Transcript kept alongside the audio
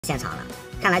现场了，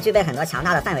看来具备很多强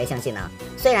大的范围性技能，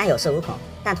虽然有恃无恐，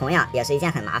但同样也是一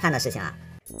件很麻烦的事情啊。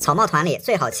草帽团里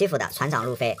最好欺负的船长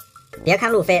路飞，别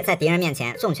看路飞在敌人面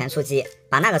前重拳出击，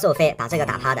把那个揍飞，把这个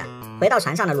打趴的，回到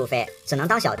船上的路飞只能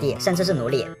当小弟，甚至是奴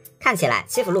隶。看起来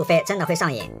欺负路飞真的会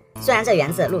上瘾，虽然这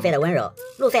源自路飞的温柔，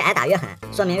路飞挨打越狠，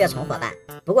说明越宠伙伴。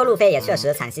不过路飞也确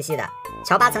实惨兮兮的。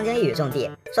乔巴曾经一语中的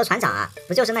说：“船长啊，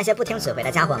不就是那些不听指挥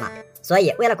的家伙吗？”所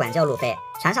以为了管教路飞，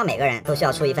船上每个人都需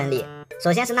要出一份力。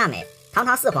首先是娜美，堂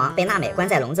堂四皇被娜美关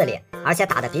在笼子里，而且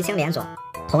打得鼻青脸肿。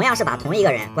同样是把同一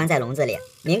个人关在笼子里，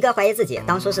明哥怀疑自己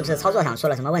当初是不是操作上出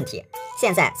了什么问题。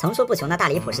现在层出不穷的大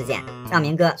离谱事件，让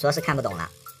明哥着实看不懂了。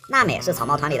娜美是草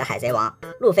帽团里的海贼王，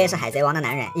路飞是海贼王的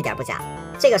男人，一点不假。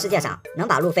这个世界上能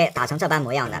把路飞打成这般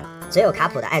模样的，只有卡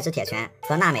普的爱之铁拳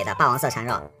和娜美的霸王色缠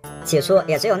绕。起初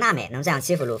也只有娜美能这样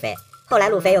欺负路飞，后来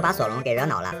路飞又把索隆给惹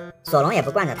恼了，索隆也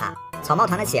不惯着他。草帽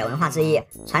团的企业文化之一，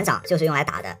船长就是用来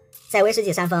打的。在威士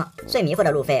忌山峰，睡迷糊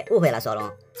的路飞误会了索隆，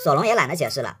索隆也懒得解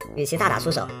释了，与其大打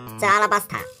出手。在阿拉巴斯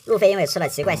坦，路飞因为吃了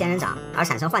奇怪仙人掌而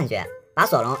产生幻觉，把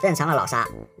索隆认成了老沙，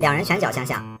两人拳脚相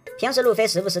向。平时路飞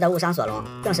时不时的误伤索隆，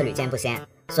更是屡见不鲜。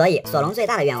所以索隆最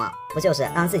大的愿望不就是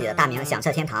让自己的大名响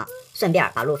彻天堂，顺便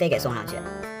把路飞给送上去。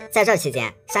在这期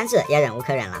间，山治也忍无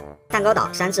可忍了。蛋糕岛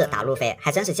山治打路飞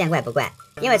还真是见怪不怪，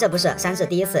因为这不是山治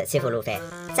第一次欺负路飞。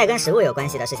在跟食物有关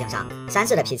系的事情上，山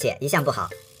治的脾气一向不好。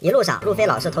一路上路飞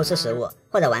老是偷吃食物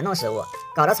或者玩弄食物，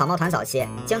搞得草帽团早期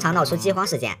经常闹出饥荒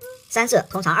事件。山治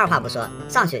通常二话不说，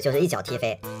上去就是一脚踢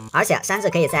飞，而且山治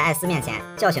可以在艾斯面前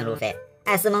教训路飞。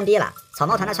艾斯懵逼了，草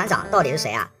帽团的船长到底是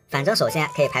谁啊？反正首先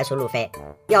可以排除路飞。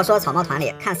要说草帽团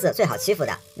里看似最好欺负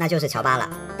的，那就是乔巴了。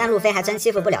但路飞还真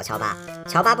欺负不了乔巴。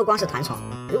乔巴不光是团宠，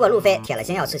如果路飞铁了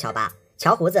心要吃乔巴，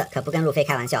乔胡子可不跟路飞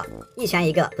开玩笑，一拳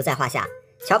一个不在话下。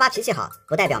乔巴脾气好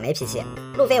不代表没脾气，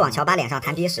路飞往乔巴脸上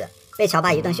弹鼻屎，被乔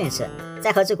巴一顿训斥。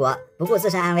在和之国不顾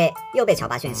自身安危，又被乔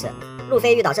巴训斥。路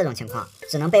飞遇到这种情况，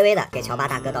只能卑微的给乔巴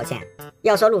大哥道歉。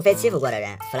要说路飞欺负过的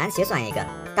人，弗兰奇算一个，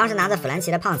当时拿着弗兰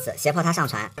奇的胖子胁迫他上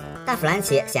船，但弗兰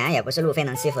奇显然也不是路飞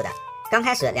能欺负的。刚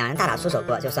开始两人大打出手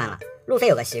过就算了，路飞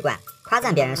有个习惯，夸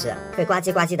赞别人时会呱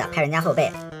唧呱唧的拍人家后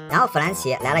背，然后弗兰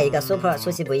奇来了一个 super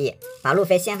出其不意，把路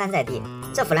飞掀翻在地。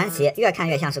这弗兰奇越看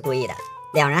越像是故意的。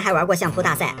两人还玩过相扑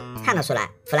大赛，看得出来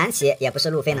弗兰奇也不是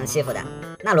路飞能欺负的。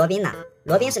那罗宾呢？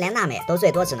罗宾是连娜美都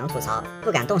最多只能吐槽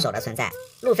不敢动手的存在，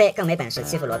路飞更没本事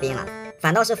欺负罗宾了，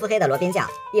反倒是腹黑的罗宾酱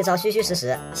一招虚虚实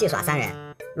实戏耍三人。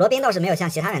罗宾倒是没有像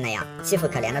其他人那样欺负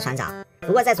可怜的船长，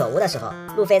不过在左屋的时候，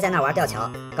路飞在那玩吊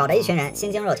桥，搞得一群人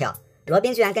心惊肉跳，罗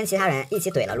宾居然跟其他人一起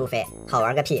怼了路飞，好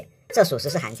玩个屁，这属实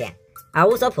是罕见。而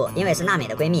乌索普因为是娜美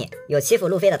的闺蜜，有欺负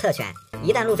路飞的特权，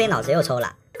一旦路飞脑子又抽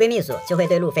了，闺蜜组就会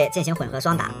对路飞进行混合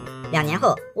双打。2年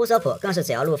后，乌索普更是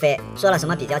只要路飞说了什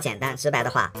么比较简单直白的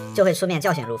话，就会出面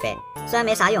教训路飞。虽然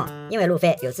没啥用，因为路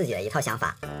飞有自己的一套想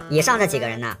法。以上这几个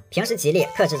人呢，平时极力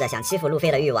克制着想欺负路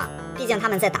飞的欲望，毕竟他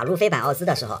们在打路飞版奥兹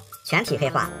的时候全体黑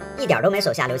化，一点都没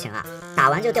手下留情啊，打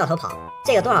完就掉头跑，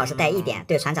这个多少是带一点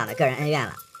对船长的个人恩怨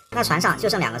了。那船上就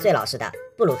剩2个最老实的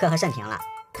布鲁克和慎平了。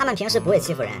他们平时不会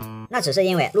欺负人，那只是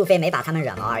因为路飞没把他们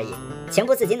惹毛而已。情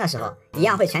不自禁的时候，一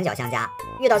样会拳脚相加。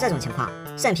遇到这种情况，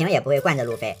慎平也不会惯着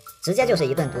路飞，直接就是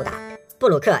一顿毒打。布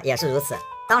鲁克也是如此。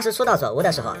当时初到左屋的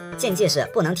时候，禁忌是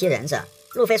不能提忍者，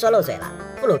路飞说漏嘴了，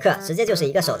布鲁克直接就是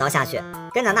一个手刀下去，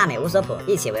跟着娜美乌索普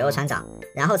一起围殴船长，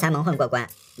然后才蒙混过关，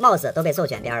帽子都被揍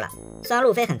卷边了。虽然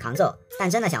路飞很抗揍，但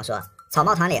真的想说，草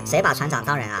帽团里谁把船长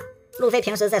当人啊？路飞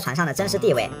平时在船上的真实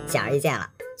地位显而易见了，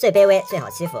最卑微最好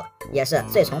欺负，也是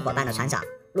最宠伙伴的船长，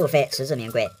路飞实至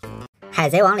名归。海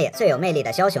贼王里最有魅力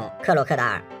的枭雄克洛克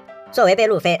达尔，作为被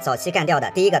路飞早期干掉的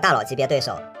第一个大佬级别对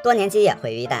手，多年基业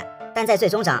毁于一旦，但在最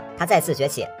终章他再次崛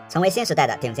起，成为新时代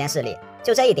的顶尖势力，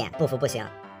就这一点不服不行。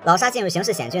老沙进入形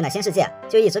势险峻的新世界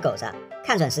就一直苟着，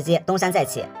看准时机东山再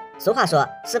起。俗话说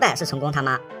失败是成功他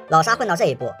妈，老沙混到这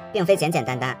一步并非简简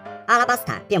单单。阿拉巴斯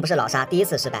坦并不是老沙第一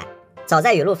次失败，早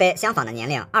在与路飞相仿的年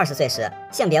龄20岁时，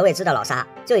性别未知的老沙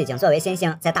就已经作为新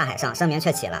星在大海上声名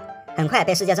鹊起了，很快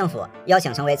被世界政府邀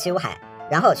请成为七武海，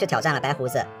然后去挑战了白胡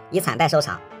子，以惨败收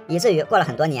场，以至于过了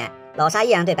很多年，老沙依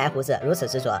然对白胡子如此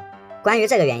执着。关于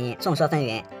这个原因众说纷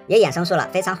纭，也衍生出了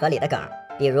非常合理的梗，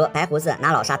比如白胡子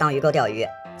拿老沙当鱼钩钓鱼，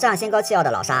这样心高气傲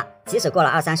的老沙即使过了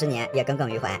20-30年也耿耿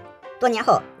于怀。多年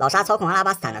后，老沙操控阿拉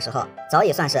巴斯坦的时候，早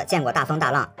已算是见过大风大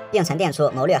浪并沉淀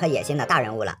出谋略和野心的大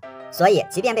人物了。所以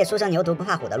即便被初生牛犊不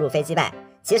怕虎的路飞击败，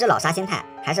其实老沙心态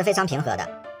还是非常平和的。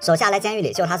手下来监狱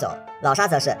里救他走，老沙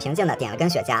则是平静的点了根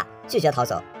雪茄，拒绝逃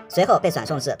走，随后被转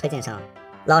送至推进城。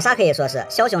老沙可以说是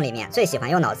枭雄里面最喜欢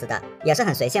用脑子的，也是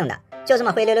很随性的，就这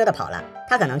么灰溜溜的跑了。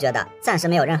他可能觉得暂时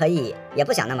没有任何意义，也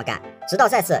不想那么干。直到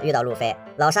再次遇到路飞，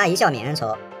老沙一笑泯恩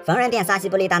仇，逢人便撒气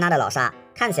不离大拿的老沙，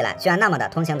看起来居然那么的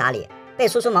通情达理，被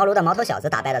初出茅庐的毛头小子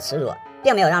打败的耻辱，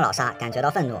并没有让老沙感觉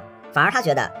到愤怒，反而他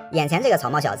觉得眼前这个草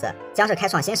帽小子将是开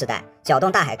创新时代、搅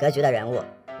动大海格局的人物。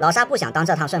老沙不想当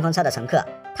这趟顺风车的乘客，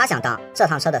他想当这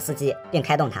趟车的司机，并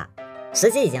开动它。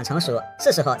时机已经成熟，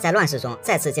是时候在乱世中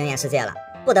再次惊艳世界了。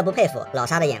不得不佩服老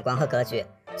沙的眼光和格局。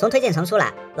从推进城出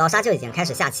来，老沙就已经开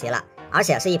始下棋了，而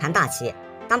且是一盘大棋。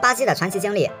当巴基的传奇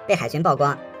经历被海军曝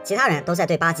光，其他人都在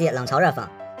对巴基冷嘲热讽，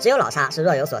只有老沙是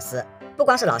若有所思。不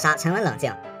光是老沙沉稳冷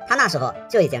静，他那时候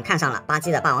就已经看上了巴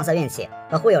基的霸王色运气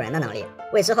和忽悠人的能力，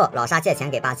为之后老沙借钱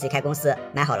给巴基开公司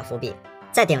埋好了伏笔。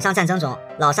在顶上战争中，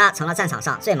老沙成了战场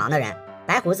上最忙的人。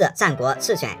白胡子、战国、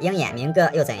赤犬、鹰眼、明哥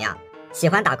又怎样？喜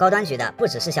欢打高端局的不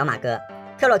只是小马哥，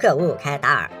克洛克555开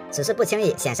达尔只是不轻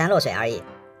易显山露水而已。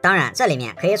当然，这里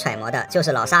面可以揣摩的就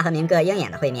是老沙和明哥鹰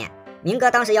眼的会面。明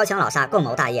哥当时邀请老沙共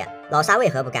谋大业，老沙为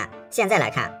何不干？现在来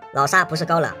看，老沙不是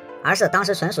高冷，而是当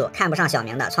时纯属看不上小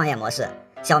明的创业模式。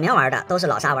小明玩的都是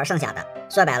老沙玩剩下的，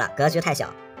说白了格局太小。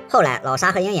后来老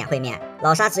沙和鹰眼会面，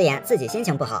老沙直言自己心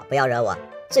情不好，不要惹我。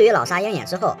至于老沙鹰眼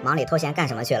之后忙里偷闲干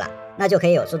什么去了，那就可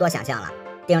以有诸多想象了。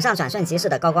顶上转瞬即逝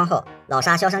的高光后，老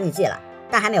沙销声匿迹了，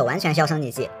但还没有完全销声匿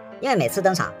迹，因为每次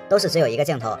登场都是只有一个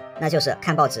镜头，那就是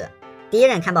看报纸。第一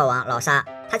任看报王老沙，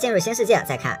他进入新世界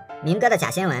在看，明哥的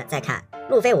假新闻在看，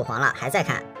路飞5黄了还在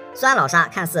看。虽然老沙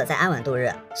看似在安稳度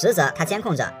日，实则他监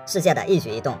控着世界的一举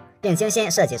一动，并精心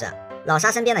设计着。老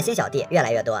沙身边的新小弟越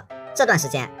来越多，这段时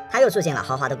间他又住进了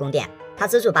豪华的宫殿，他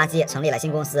资助巴基成立了新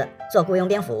公司，做雇佣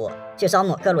兵服务，去招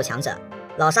募各路强者。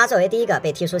老沙作为第一个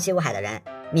被踢出七武海的人，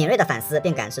敏锐地反思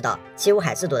并感知到七武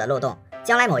海制度的漏洞，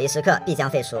将来某一时刻必将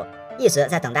废除，一直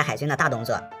在等待海军的大动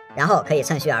作，然后可以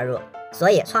趁虚而入。所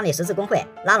以创立十字工会，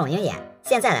拉拢鹰眼，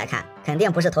现在来看肯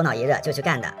定不是头脑一热就去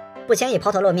干的，不轻易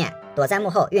抛头露面，躲在幕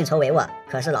后运筹帷幄，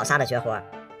可是老沙的绝活。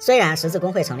虽然十字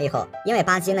工会成立后，因为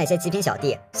巴基那些极品小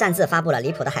弟擅自发布了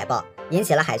离谱的海报，引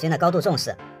起了海军的高度重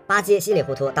视，巴基稀里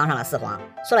糊涂当上了4黄，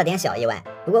出了点小意外，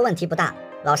不过问题不大。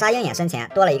老沙鹰眼身前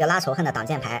多了一个拉仇恨的挡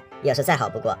箭牌，也是再好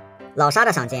不过。老沙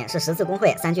的赏金是十字工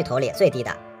会3巨头里最低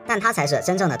的，但他才是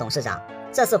真正的董事长，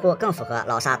这似乎更符合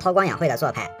老沙韬光养晦的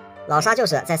做派。老沙就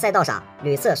是在赛道上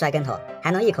屡次摔跟头，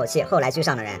还能一口气后来居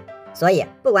上的人，所以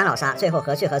不管老沙最后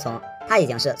何去何从，他已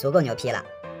经是足够牛批了。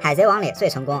海贼王里最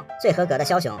成功、最合格的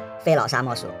枭雄，非老沙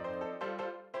莫属。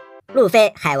路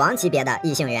飞，海王级别的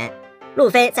异性缘。路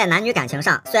飞在男女感情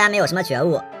上虽然没有什么觉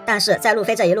悟，但是在路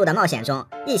飞这一路的冒险中，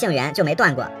异性缘就没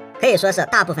断过，可以说是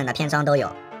大部分的篇章都有。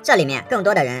这里面更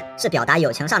多的人是表达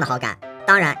友情上的好感，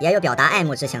当然也有表达爱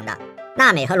慕之情的。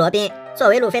娜美和罗宾作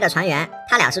为路飞的船员，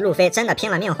他俩是路飞真的拼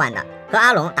了命换的，和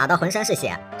阿龙打到浑身是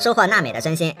血，收获娜美的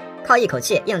真心，靠一口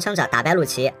气硬撑着打败陆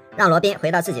琪，让罗宾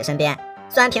回到自己身边。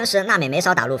虽然平时娜美没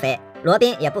少打路飞，罗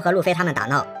宾也不和路飞他们打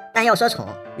闹，但要说宠，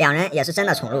两人也是真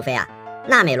的宠路飞啊。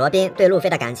娜美罗宾对路飞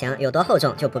的感情有多厚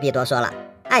重就不必多说了。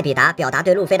艾比达表达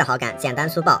对路飞的好感简单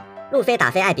粗暴，路飞打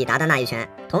飞艾比达的那一拳，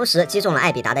同时击中了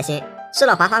艾比达的心。吃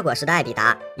了华华果实的艾比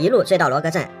达一路追到罗格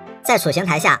镇，在处刑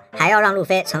台下还要让路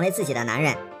飞成为自己的男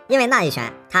人，因为那一拳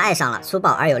他爱上了粗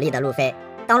暴而有力的路飞。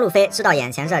当路飞知道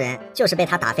眼前这人就是被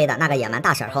他打飞的那个野蛮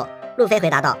大婶后，路飞回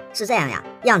答道：是这样呀，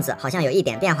样子好像有一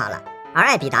点变化了。而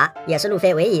艾比达也是路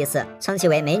飞唯一一次称其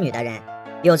为美女的人。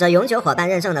有着永久伙伴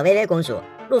认证的薇薇公主，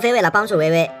路飞为了帮助薇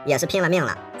薇也是拼了命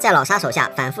了，在老沙手下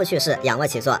反复去世，仰卧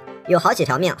起坐，有好几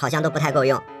条命好像都不太够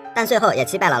用，但最后也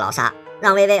击败了老沙，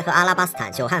让薇薇和阿拉巴斯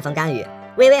坦久旱逢甘雨。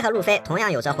薇薇和路飞同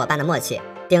样有着伙伴的默契。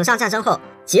顶上战争后，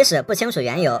即使不清楚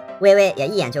缘由，薇薇也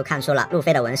一眼就看出了路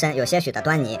飞的纹身有些许的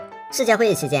端倪。世界会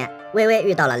议期间，薇薇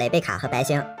遇到了蕾贝卡和白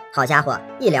星，好家伙，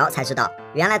一聊才知道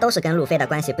原来都是跟路飞的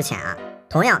关系不浅啊，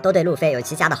同样都对路飞有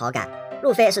极佳的好感。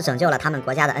路飞是拯救了他们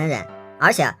国家的恩人，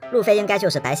而且路飞应该就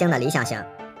是白星的理想型，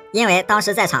因为当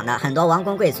时在场的很多王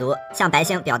公贵族向白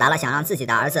星表达了想让自己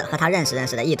的儿子和他认识认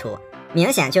识的意图，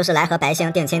明显就是来和白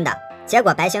星定亲的。结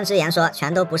果白星直言说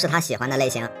全都不是他喜欢的类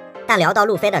型，但聊到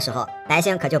路飞的时候，白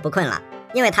星可就不困了，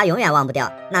因为他永远忘不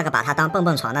掉那个把他当蹦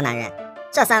蹦床的男人。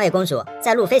这3位公主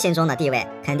在路飞心中的地位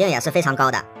肯定也是非常高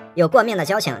的，有过命的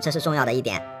交情，这是重要的一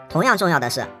点。同样重要的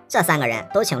是，这3个人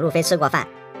都请路飞吃过饭。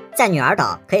在女儿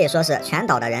岛可以说是全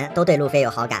岛的人都对路飞有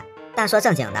好感，但说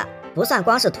正经的，不算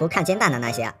光是图看金蛋的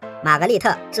那些，玛格丽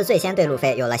特是最先对路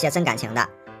飞有了些真感情的，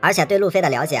而且对路飞的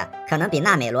了解可能比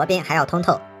娜美罗宾还要通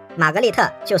透。玛格丽特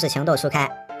就是情窦初开，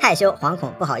害羞惶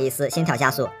恐不好意思，心跳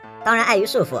加速，当然碍于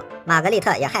束缚，玛格丽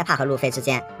特也害怕和路飞之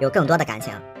间有更多的感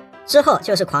情。之后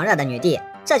就是狂热的女帝，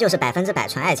这就是100%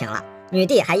纯爱情了。女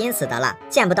帝还因此得了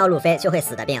见不到路飞就会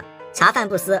死的病，茶饭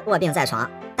不思，卧病在床，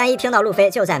但一听到路飞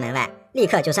就在门外，立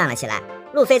刻就站了起来。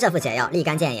路飞这副解药立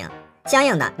竿见影，相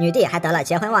应的，女帝还得了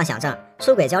结婚妄想症、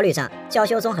出轨焦虑症、娇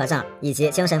羞综合症以及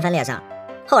精神分裂症。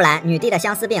后来，女帝的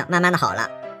相思病慢慢的好了，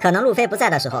可能路飞不在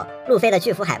的时候，路飞的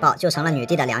巨幅海报就成了女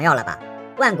帝的良药了吧？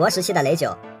万国时期的雷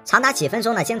酒，长达几分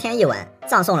钟的惊天一吻，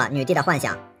葬送了女帝的幻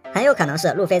想，很有可能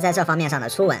是路飞在这方面上的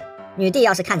初吻。女帝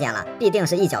要是看见了，必定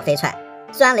是一脚飞踹。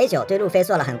虽然雷九对路飞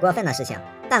做了很过分的事情，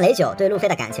但雷九对路飞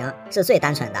的感情是最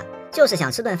单纯的，就是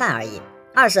想吃顿饭而已。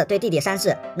二是对弟弟山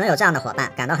治能有这样的伙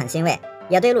伴感到很欣慰，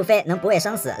也对路飞能不畏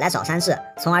生死来找山治，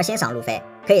从而欣赏路飞，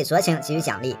可以酌情给予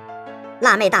奖励。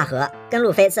辣妹大和跟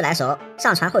路飞自来熟，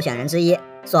上船候选人之一。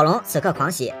索隆此刻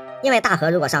狂喜，因为大和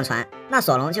如果上船，那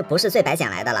索隆就不是最白捡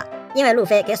来的了，因为路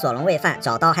飞给索隆喂饭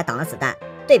找刀还挡了子弹，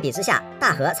对比之下，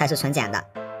大和才是纯捡的。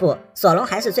不，索隆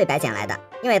还是最白捡来的，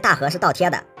因为大和是倒贴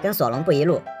的，跟索隆不一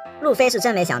路。路飞是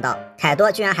真没想到，凯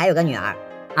多居然还有个女儿，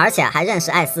而且还认识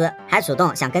艾斯，还主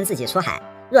动想跟自己出海。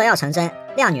若要成真，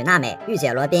靓女娜美、御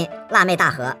姐罗宾、辣妹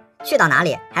大和，去到哪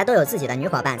里还都有自己的女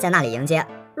伙伴在那里迎接。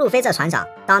路飞这船长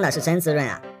当的是真滋润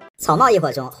啊！草帽一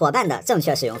伙中伙伴的正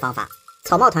确使用方法。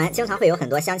草帽团经常会有很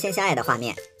多相亲相爱的画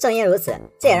面，正因如此，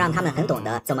这也让他们很懂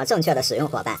得怎么正确的使用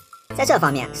伙伴。在这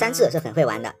方面，山治是很会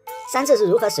玩的。山治是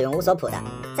如何使用乌索普的？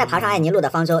在爬上艾尼路的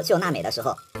方舟救娜美的时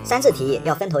候，山治提议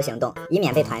要分头行动，以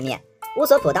免被团灭。乌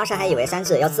索普当时还以为山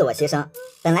治要自我牺牲，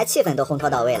本来气氛都烘托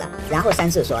到位了。然后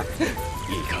山治说：“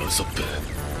いいかウソップ、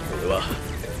俺は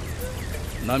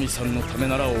ナミさんのため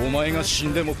ならお前が死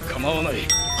んでも構わない。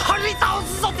張り倒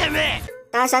すぞてめえ！”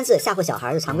当然，山治吓唬小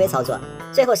孩是常规操作，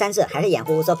最后山治还是掩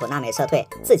护乌索普娜美撤退，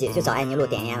自己去找艾尼路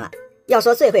点烟了。要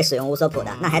说最会使用乌索普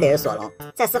的，那还得是索隆。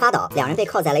在司法岛，两人被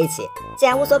铐在了一起。既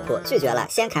然乌索普拒绝了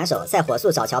先砍手再火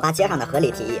速找乔巴接上的合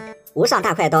理提议，无上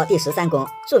大快刀第13弓，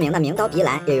著名的明刀鼻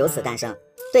兰也由此诞生。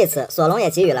对此，索隆也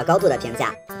给予了高度的评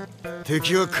价。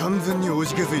敵は完全にお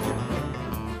じけづいてる。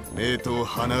名刀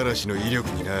花嵐の威力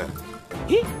にな。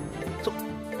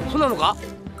そうなのか？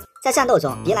在战斗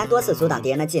中，鼻兰多次阻挡敌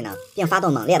人的技能，并发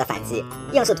动猛烈的反击，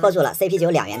硬是拖住了 CP9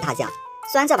 两员大将。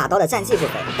虽然这把刀的战绩不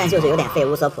菲，但就是有点费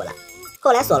乌索普了。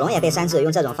后来索隆也被山治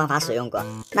用这种方法使用过，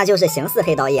那就是形似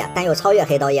黑刀叶但又超越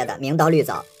黑刀叶的明刀绿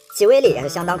藻，其威力也是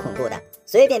相当恐怖的，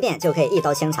随随便便就可以一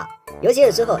刀清场。尤其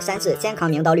是之后山治肩扛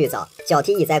明刀绿藻，脚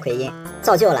踢一灾奎因，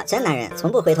造就了真男人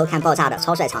从不回头看爆炸的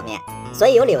超帅场面。所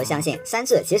以有理由相信山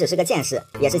治即使是个剑士，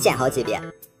也是剑豪级别。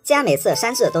既然每次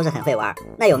山治都是很会玩，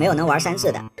那有没有能玩山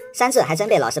治的？山治还真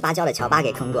被老实巴交的乔巴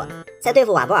给坑过。在对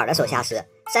付瓦博尔的手下时，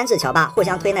山治乔巴互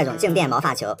相推那种静电毛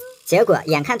发球，结果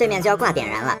眼看对面就要挂点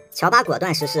燃了，乔巴果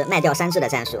断实施卖掉山治的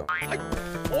战术。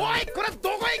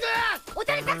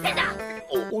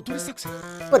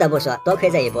不得不说，多亏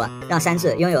这一波，让山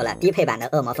治拥有了低配版的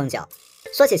恶魔凤角。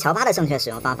说起乔巴的正确使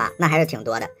用方法，那还是挺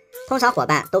多的。通常伙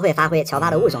伴都会发挥乔巴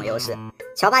的物种优势，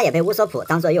乔巴也被乌索普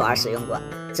当做诱饵使用过，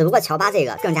只不过乔巴这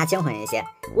个更加惊魂一些。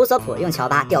乌索普用乔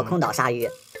巴钓空岛鲨鱼，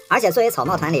而且作为草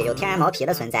帽团里有天然毛皮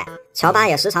的存在，乔巴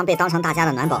也时常被当成大家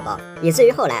的暖宝宝，以至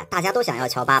于后来大家都想要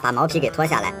乔巴把毛皮给脱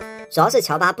下来。主要是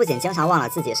乔巴不仅经常忘了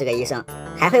自己是个医生，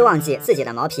还会忘记自己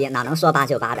的毛皮哪能说拔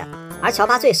就拔的。而乔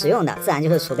巴最实用的自然就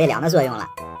是储备粮的作用了，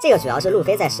这个主要是路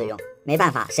飞在使用，没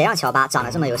办法，谁让乔巴长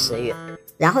得这么有食欲。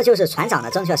然后就是船长的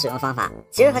正确使用方法，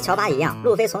其实和乔巴一样，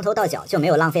路飞从头到脚就没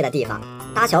有浪费的地方，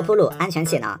搭桥铺路，安全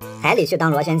气囊，海里去当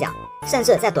螺旋桨，甚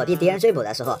至在躲避敌人追捕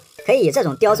的时候，可以以这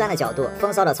种刁钻的角度、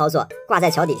风骚的操作，挂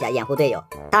在桥底下掩护队友。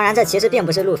当然，这其实并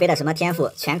不是路飞的什么天赋，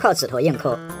全靠指头硬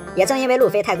抠。也正因为路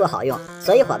飞太过好用，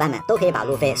所以伙伴们都可以把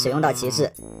路飞使用到极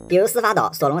致。比如司法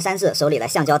岛索隆山治手里的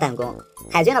橡胶弹弓，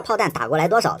海军的炮弹打过来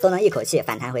多少都能一口气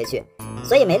反弹回去，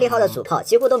所以梅利号的主炮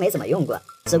几乎都没怎么用过，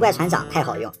只怪船长太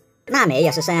好用。娜美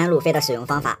也是深谙路飞的使用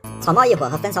方法，草帽一伙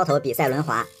和分槽头比赛轮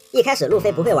滑，一开始路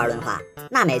飞不会玩轮滑，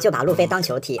娜美就把路飞当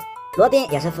球踢。罗宾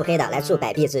也是腹黑的来助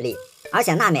百臂之力，而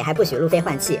且娜美还不许路飞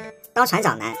换气，当船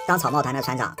长难，当草帽团的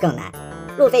船长更难。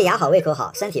路飞牙好胃口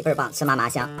好，身体倍儿棒，吃嘛嘛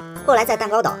香。后来在蛋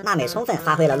糕岛，娜美充分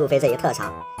发挥了路飞这一特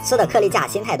长，吃的克利架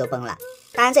心态都崩了。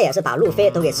当然这也是把路飞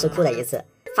都给吃哭的一次，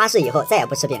发誓以后再也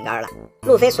不吃饼干了。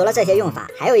路飞除了这些用法，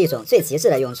还有一种最极致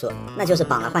的用处，那就是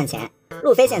绑了换钱。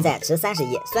路飞现在值30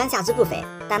亿，虽然价值不菲，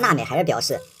但娜美还是表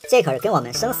示，这可是跟我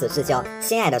们生死之交，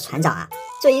心爱的船长啊！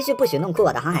就一句不许弄哭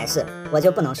我的航海士，我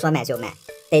就不能说卖就卖，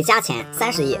得加钱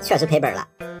，30亿确实赔本了。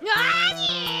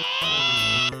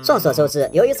众所周知，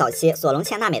由于早期索隆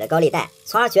欠娜美的高利贷，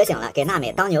从而觉醒了给娜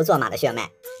美当牛做马的血脉。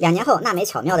2年后，娜美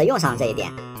巧妙地用上了这一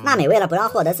点。娜美为了不让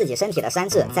获得自己身体的山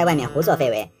治在外面胡作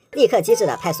非为，立刻机智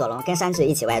地派索隆跟山治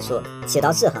一起外出，起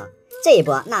到制衡。这一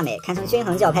波，娜美堪称均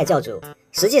衡教派教主。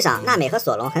实际上，娜美和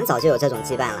索隆很早就有这种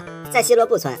羁绊了。在希罗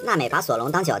布村，娜美把索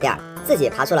隆当脚垫，自己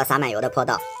爬出了洒满油的坡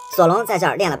道，索隆在这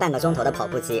儿练了半个钟头的跑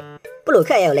步机。布鲁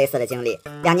克也有类似的经历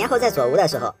，2年后在佐乌的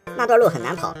时候，那段路很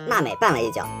难跑，娜美绊了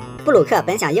一脚。布鲁克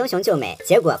本想英雄救美，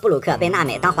结果布鲁克被娜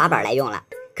美当滑板来用了。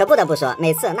可不得不说，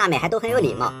每次娜美还都很有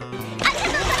礼貌。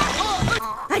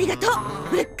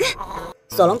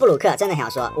索隆布鲁克真的想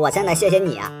说，我真的谢谢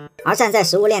你啊。而站在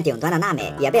食物链顶端的娜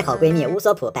美也被好闺蜜乌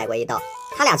索普摆过一道，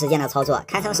他俩之间的操作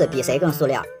堪称是比谁更塑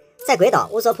料。在鬼岛，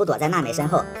乌索普躲在娜美身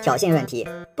后挑衅润提，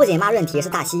不仅骂润提是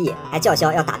大蜥蜴，还叫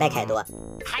嚣要打败凯多。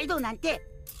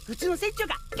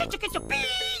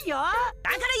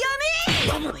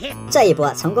这一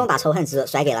波成功把仇恨值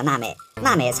甩给了娜美，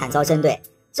娜美惨遭针对。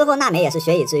之后娜美也是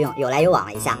学以致用，有来有往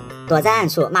了一下，躲在暗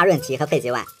处骂润提和佩吉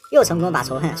万，又成功把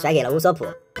仇恨甩给了乌索普。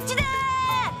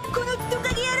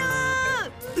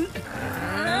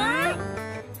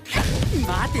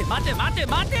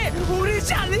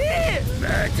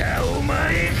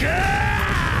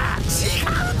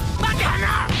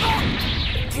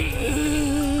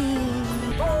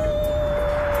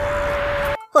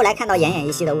后来看到奄奄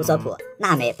一息的乌索普，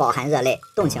娜美饱含热泪，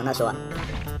动情地说：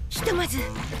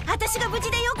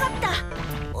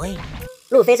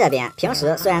路飞这边平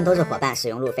时虽然都是伙伴使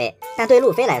用路飞，但对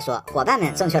路飞来说，伙伴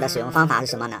们正确的使用方法是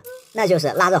什么呢？那就是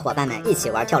拉着伙伴们一起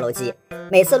玩跳楼机。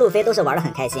每次路飞都是玩得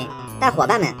很开心，但伙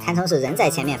伴们堪称是人在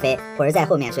前面飞，魂儿在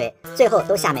后面睡，最后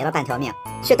都吓没了半条命。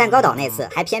去蛋糕岛那次，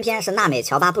还偏偏是娜美、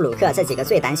乔巴、布鲁克这几个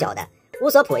最胆小的。乌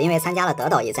索普因为参加了德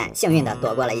岛一战，幸运的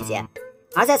躲过了一劫。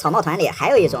而在草帽团里还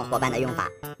有一种伙伴的用法，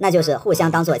那就是互相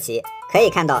当坐骑。可以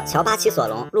看到乔巴骑索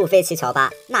隆，路飞骑乔巴，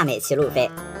娜美骑路飞，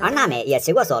而娜美也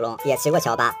骑过索隆，也骑过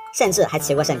乔巴，甚至还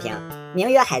骑过慎平。名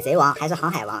曰海贼王还是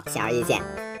航海王，显而易见。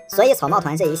所以草帽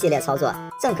团这一系列操作，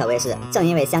正可谓是正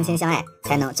因为相亲相爱，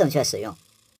才能正确使用。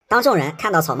当众人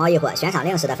看到草帽一伙悬赏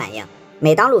令时的反应，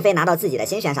每当路飞拿到自己的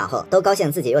新悬赏后，都高兴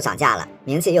自己又涨价了，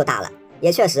名气又大了。也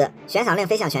确实，悬赏令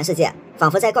飞向全世界，仿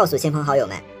佛在告诉亲朋好友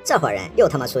们，这伙人又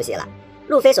他妈出息了。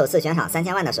路飞首次悬赏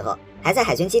3000万的时候，还在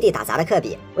海军基地打杂的科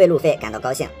比为路飞感到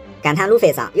高兴，感叹路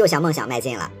飞桑又向梦想迈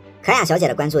进了。可雅小姐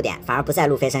的关注点反而不在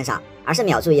路飞身上，而是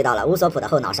秒注意到了乌索普的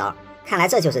后脑勺，看来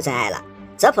这就是真爱了。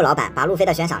泽普老板把路飞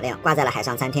的悬赏令挂在了海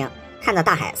上餐厅，看着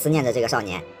大海思念着这个少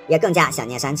年，也更加想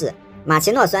念山治。马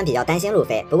奇诺虽然比较担心路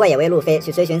飞，不过也为路飞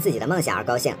去追寻自己的梦想而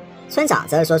高兴。村长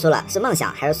则是说出了是梦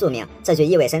想还是宿命这句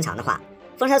意味深长的话。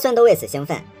风车村都为此兴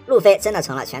奋，路飞真的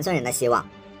成了全村人的希望。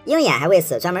鹰眼还为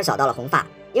此专门找到了红发，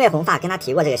因为红发跟他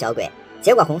提过这个小鬼，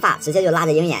结果红发直接就拉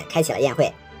着鹰眼开启了宴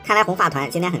会。看来红发团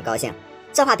今天很高兴。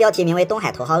这话标题名为东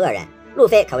海头号恶人，路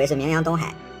飞可谓是名扬东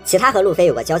海，其他和路飞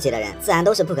有过交集的人自然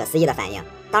都是不可思议的反应，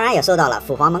当然也受到了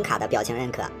父皇蒙卡的表情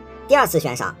认可。第二次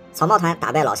悬赏，草帽团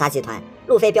打败老沙集团，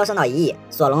路飞飙升到1亿，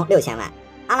索隆6000万。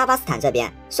阿拉巴斯坦这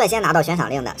边率先拿到悬赏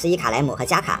令的是伊卡莱姆和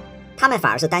加卡，他们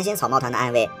反而是担心草帽团的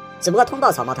安危，只不过通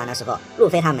报草帽团的时候，路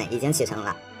飞他们已经启程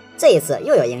了。这一次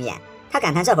又有鹰眼，他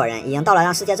感叹这伙人已经到了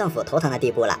让世界政府头疼的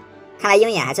地步了。看来鹰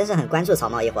眼还真是很关注草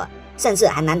帽一伙，甚至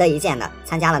还难得一见的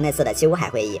参加了那次的七武海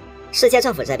会议。世界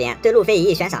政府这边对路飞1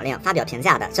亿悬赏令发表评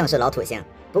价的正是老土星，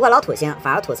不过老土星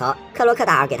反而吐槽克洛克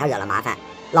大尔给他惹了麻烦。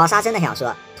老沙真的想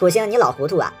说，土星你老糊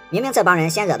涂啊，明明这帮人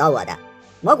先惹到我的。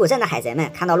魔古镇的海贼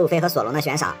们看到路飞和索隆的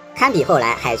悬赏，堪比后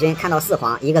来海军看到四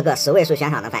皇一个个10位数悬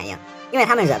赏的反应，因为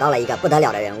他们惹到了一个不得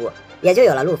了的人物，也就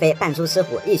有了路飞扮猪吃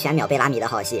虎一拳秒贝拉米的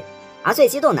好戏。而最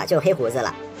激动的就是黑胡子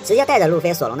了，直接带着路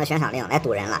飞索隆的悬赏令来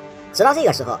堵人了。直到这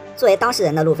个时候，作为当事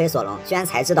人的路飞索隆居然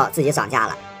才知道自己涨价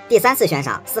了。第3次悬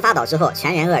赏，司法岛之后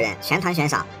全员恶人全团悬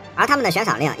赏，而他们的悬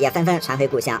赏令也纷纷传回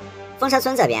故乡。风车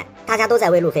村这边大家都在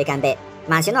为路飞干杯，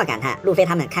马奇诺感叹路飞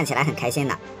他们看起来很开心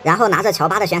的，然后拿着乔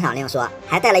巴的悬赏令说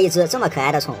还带了一只这么可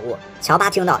爱的宠物。乔巴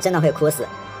听到真的会哭死，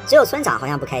只有村长好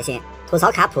像不开心，吐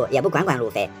槽卡普也不管路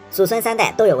飞，祖孙3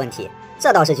代都有问题，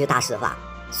这倒是句大实话。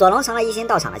索隆成了一心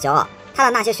到场的骄傲，他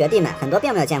的那些学弟们很多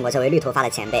并没有见过这位绿头发的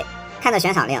前辈，看着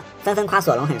悬赏令纷纷夸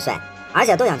索隆很帅，而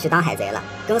且都想去当海贼了。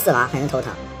更四郎很头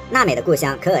疼。娜美的故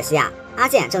乡可尔西亚，阿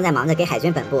健正在忙着给海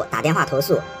军本部打电话投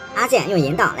诉，阿健用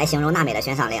淫荡来形容娜美的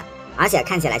悬赏令，而且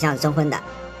看起来像是征婚的。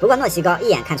不过诺奇高一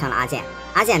眼看穿了阿健，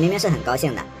阿健明明是很高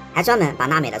兴的，还专门把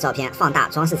娜美的照片放大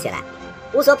装饰起来。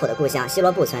乌索普的故乡希罗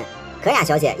布村，可雅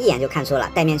小姐一眼就看出了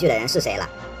戴面具的人是谁了，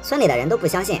村里的人都不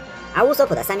相信，而乌索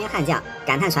普的3名悍将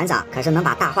感叹船长可是能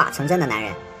把大话成真的男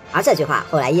人，而这句话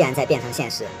后来依然在变成现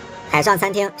实。海上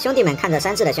餐厅，兄弟们看着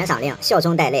山治的悬赏令笑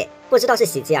中带泪，不知道是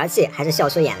喜极而泣还是笑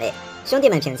出眼泪。兄弟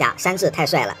们评价山治太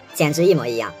帅了，简直一模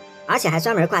一样，而且还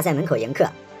专门挂在门口迎客。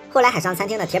后来海上餐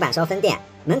厅的铁板烧分店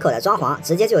门口的装潢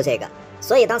直接就这个，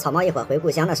所以当草帽一伙回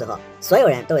故乡的时候，所有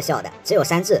人都是笑的，只有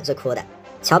山治是哭的。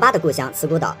乔巴的故乡慈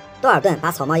古岛，多尔顿把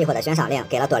草帽一伙的悬赏令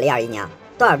给了朵莉尔姨娘，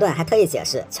多尔顿还特意解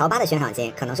释乔巴的悬赏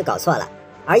金可能是搞错了，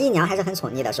而姨娘还是很宠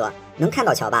溺的说，能看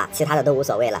到乔巴，其他的都无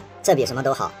所谓了，这比什么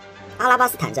都好。阿拉巴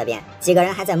斯坦这边几个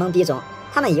人还在懵逼中，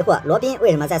他们疑惑罗宾为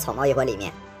什么在草帽一伙里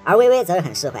面，而薇薇则是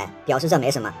很释怀，表示这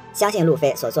没什么，相信路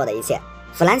飞所做的一切。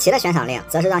弗兰奇的悬赏令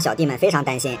则是让小弟们非常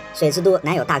担心水之都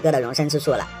难有大哥的容身之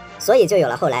处了，所以就有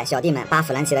了后来小弟们扒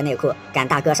弗兰奇的内裤赶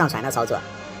大哥上船的操作。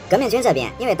革命军这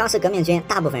边，因为当时革命军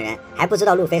大部分人还不知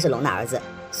道路飞是龙的儿子，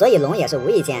所以龙也是无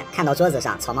意间看到桌子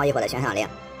上草帽一伙的悬赏令，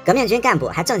革命军干部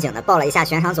还正经的报了一下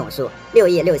悬赏总数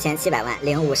6.67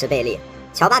亿050贝利。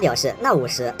乔巴表示那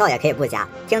50倒也可以不加，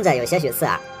听着有些许刺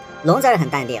耳。龙则是很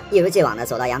淡定，一如既往的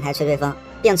走到阳台吹吹风，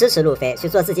并支持路飞去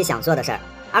做自己想做的事儿。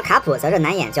而卡普则是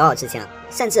难掩骄傲之情，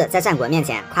甚至在战果面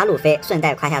前夸路飞，顺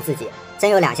带夸下自己，真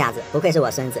有两下子，不愧是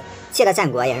我孙子，气得战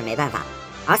果也是没办法。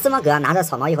而斯摩格拿着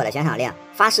草帽一伙的悬赏令，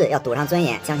发誓要赌上尊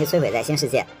严，将其摧毁在新世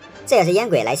界，这也是烟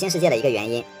鬼来新世界的一个原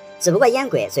因。只不过烟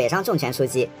鬼嘴上重拳出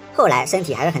击，后来身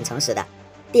体还是很诚实的。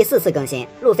第4次更新，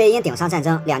路飞因顶上战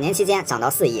争2年期间涨到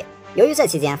4亿。由于这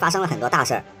期间发生了很多大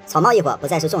事儿，草帽一伙不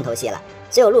再是重头戏了，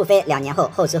只有路飞2年后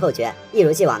后知后觉，一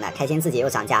如既往的开心自己又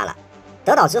涨价了。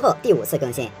得岛之后第5次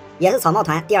更新，也是草帽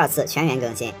团第2次全员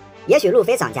更新。也许路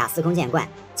飞涨价司空见惯，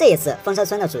这一次风车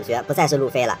村的主角不再是路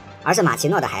飞了，而是马奇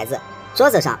诺的孩子。桌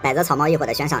子上摆着草帽一伙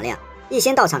的悬赏令，一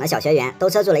心到场的小学员都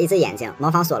遮住了一只眼睛，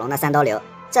模仿索隆的3刀流，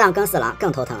这让更四郎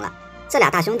更头疼了。这俩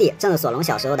大兄弟正是索隆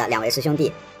小时候的2位师兄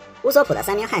弟。乌索普的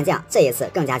3名悍将这一次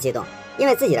更加激动，因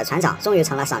为自己的船长终于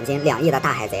成了赏金2亿的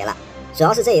大海贼了，主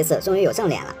要是这一次终于有正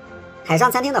脸了。海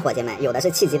上餐厅的伙计们有的是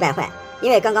气急败坏，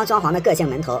因为刚刚装潢的个性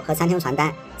门头和餐厅传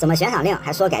单，怎么悬赏令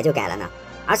还说改就改了呢？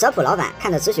而哲普老板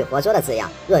看着只许活捉的字样，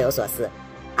若有所思。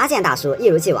阿健大叔一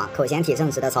如既往口嫌体正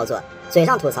直的操作，嘴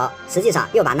上吐槽，实际上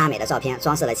又把娜美的照片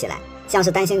装饰了起来，像是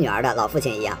担心女儿的老父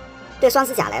亲一样。对双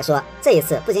子甲来说，这一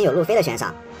次不仅有路飞的悬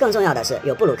赏，更重要的是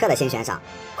有布鲁克的新悬赏。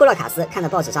库洛卡斯看着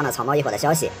报纸上的草帽一伙的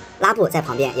消息，拉布在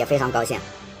旁边也非常高兴。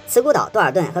慈孤岛多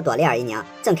尔顿和朵莉尔姨娘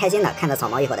正开心地看着草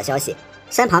帽一伙的消息，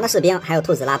身旁的士兵还有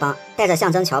兔子拉邦戴着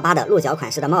象征乔巴的鹿角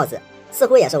款式的帽子，似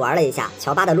乎也是玩了一下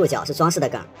乔巴的鹿角是装饰的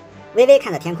梗。微微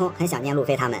看着天空，很想念路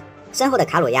飞他们。身后的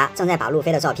卡鲁亚正在把路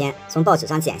飞的照片从报纸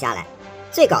上剪下来。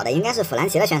最搞的应该是弗兰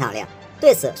奇的悬赏令，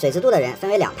对此水之都的人分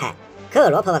为2派。可尔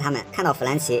罗婆婆他们看到弗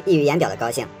兰奇溢于言表的高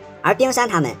兴，而冰山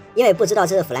他们因为不知道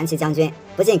这是弗兰奇将军，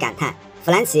不禁感叹：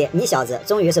弗兰奇，你小子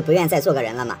终于是不愿再做个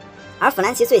人了吗？而弗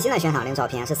兰奇最新的悬赏令照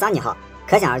片是桑尼号，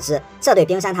可想而知，这对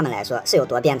冰山他们来说是有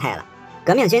多变态了。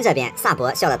革命军这边，萨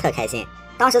博笑得特开心，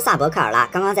当时萨博克尔拉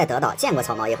刚刚在德岛见过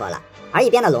草帽一伙了，而一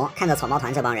边的龙看着草帽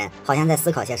团这帮人，好像在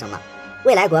思考些什么。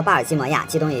未来国巴尔基摩亚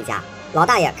激动一家，老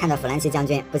大爷看着弗兰奇将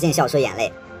军不禁笑出眼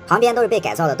泪，旁边都是被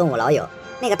改造的动物老友，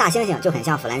那个大猩猩就很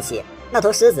像弗兰奇，那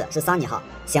头狮子是桑尼号，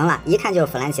行了，一看就是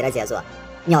弗兰奇的杰作。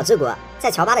鸟之国在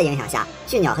乔巴的影响下，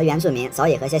巨鸟和原住民早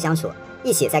已和谐相处，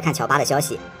一起在看乔巴的消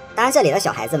息。当然这里的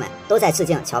小孩子们都在致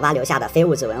敬乔巴留下的非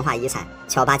物质文化遗产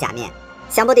乔巴假面。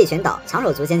香波地群岛长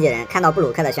手族经纪人看到布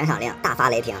鲁克的悬赏令大发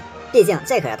雷霆，毕竟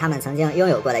这可是他们曾经拥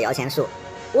有过的摇钱树。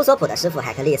乌索普的师傅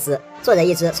海克利斯坐着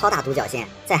一只超大独角仙，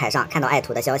在海上看到爱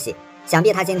徒的消息，想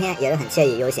必他今天也是很惬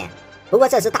意悠闲。不过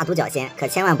这只大独角仙可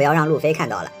千万不要让路飞看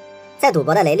到了。在赌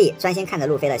博的雷利专心看着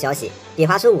路飞的消息，比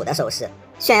划出5的手势，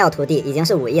炫耀徒弟已经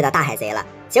是5亿的大海贼了。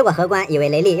结果荷官以为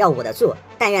雷利要5的注，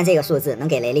但愿这个数字能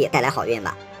给雷利带来好运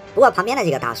吧。不过旁边的这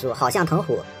个大叔好像藤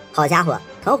虎，好家伙，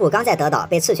藤虎刚在德岛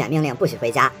被赤犬命令不许回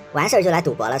家，完事儿就来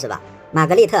赌博了是吧？玛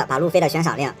格丽特把路飞的悬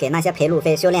赏令给那些陪路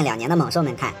飞修炼2年的猛兽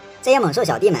们看，这些猛兽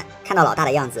小弟们看到老大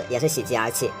的样子也是喜极而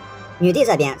泣。女帝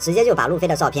这边直接就把路飞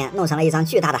的照片弄成了一张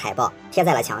巨大的海报贴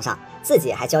在了墙上，自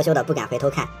己还娇羞的不敢回头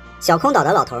看。小空岛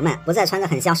的老头们不再穿着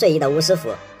很像睡衣的巫师服，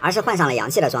而是换上了洋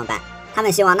气的装扮，他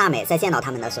们希望娜美在见到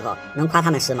他们的时候能夸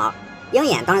他们时髦。鹰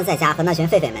眼当时在家和那群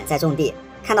狒狒们在种地，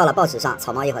看到了报纸上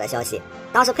草帽一伙的消息，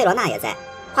当时佩罗娜也在。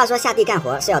话说下地干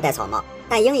活是要戴草帽，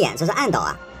但鹰眼这是暗岛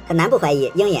啊，很难不怀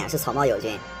疑鹰眼是草帽友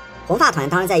军。红发团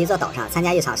当时在一座岛上参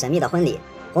加一场神秘的婚礼，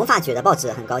红发举着报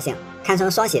纸很高兴，堪称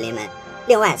双喜临门。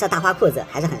另外这大花裤子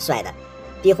还是很帅的。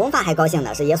比红发还高兴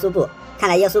的是耶稣布，看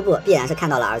来耶稣布必然是看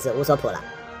到了儿子乌索普了。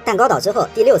蛋糕岛之后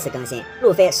第6次更新，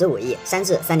路飞15亿，山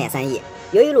治3.3亿。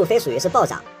由于路飞属于是暴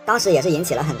涨，当时也是引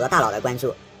起了很多大佬的关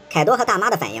注。凯多和大妈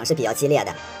的反应是比较激烈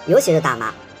的，尤其是大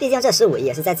妈，毕竟这15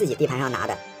亿是在自己地盘上拿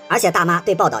的，而且大妈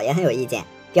对报道也很有意见，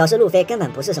表示路飞根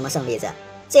本不是什么胜利者。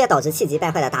这也导致气急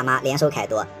败坏的大妈联手凯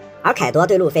多，而凯多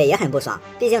对路飞也很不爽，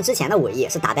毕竟之前的5亿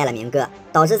是打败了明哥，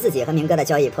导致自己和明哥的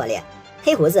交易破裂。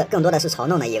黑胡子更多的是嘲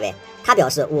弄的意味，他表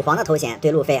示武皇的头衔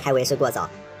对路飞还为时过早，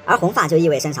而红发就意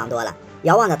味深长多了，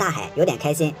遥望着大海，有点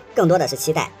开心，更多的是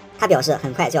期待。他表示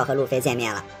很快就要和路飞见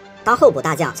面了。当候补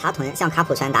大将查屯向卡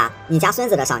普传达你家孙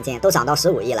子的赏金都涨到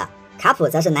15亿了，卡普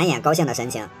则是难掩高兴的神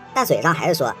情，但嘴上还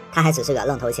是说他还只是个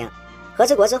愣头青。和和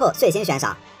之国之后最新悬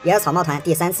赏，也是草帽团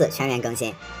第3次全员更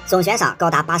新，总悬赏高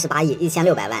达88亿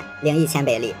1600万零1000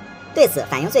贝利。对此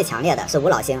反应最强烈的是吴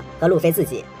老星和路飞自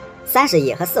己，30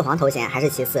亿和4皇头衔还是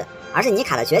其次，而是尼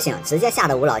卡的觉醒直接吓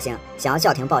得吴老星想要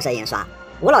叫停报社印刷。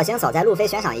吴老星早在路飞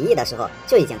悬赏1亿的时候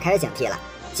就已经开始警惕了，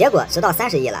结果直到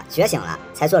30亿了觉醒了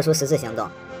才做出实质行动。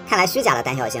看来虚假的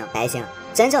胆小星白星，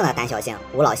真正的胆小星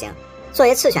吴老星。作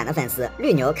为赤犬的粉丝，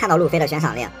绿牛看到路飞的悬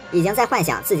赏令，已经在幻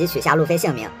想自己取下路飞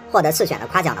姓名，获得赤犬的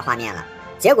夸奖的画面了。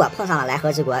结果碰上了来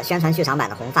和之国宣传剧场版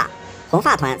的红发，红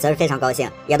发团则是非常高兴，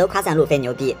也都夸赞路飞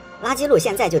牛逼。垃圾路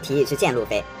现在就提议去见路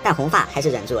飞，但红发还是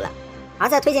忍住了。而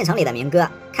在推进城里的明哥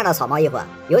看到草帽一伙，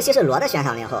尤其是罗的悬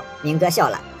赏令后，明哥笑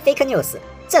了 ，fake news，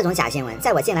 这种假新闻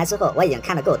在我进来之后我已经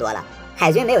看得够多了。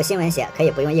海军没有新闻写，可以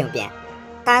不用硬编。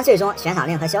当然，最终悬赏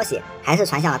令和消息还是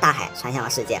传向了大海，传向了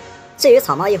世界。至于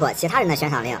草帽一伙其他人的悬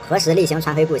赏令何时例行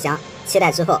传回故乡，期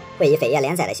待之后会以扉页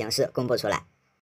连载的形式公布出来。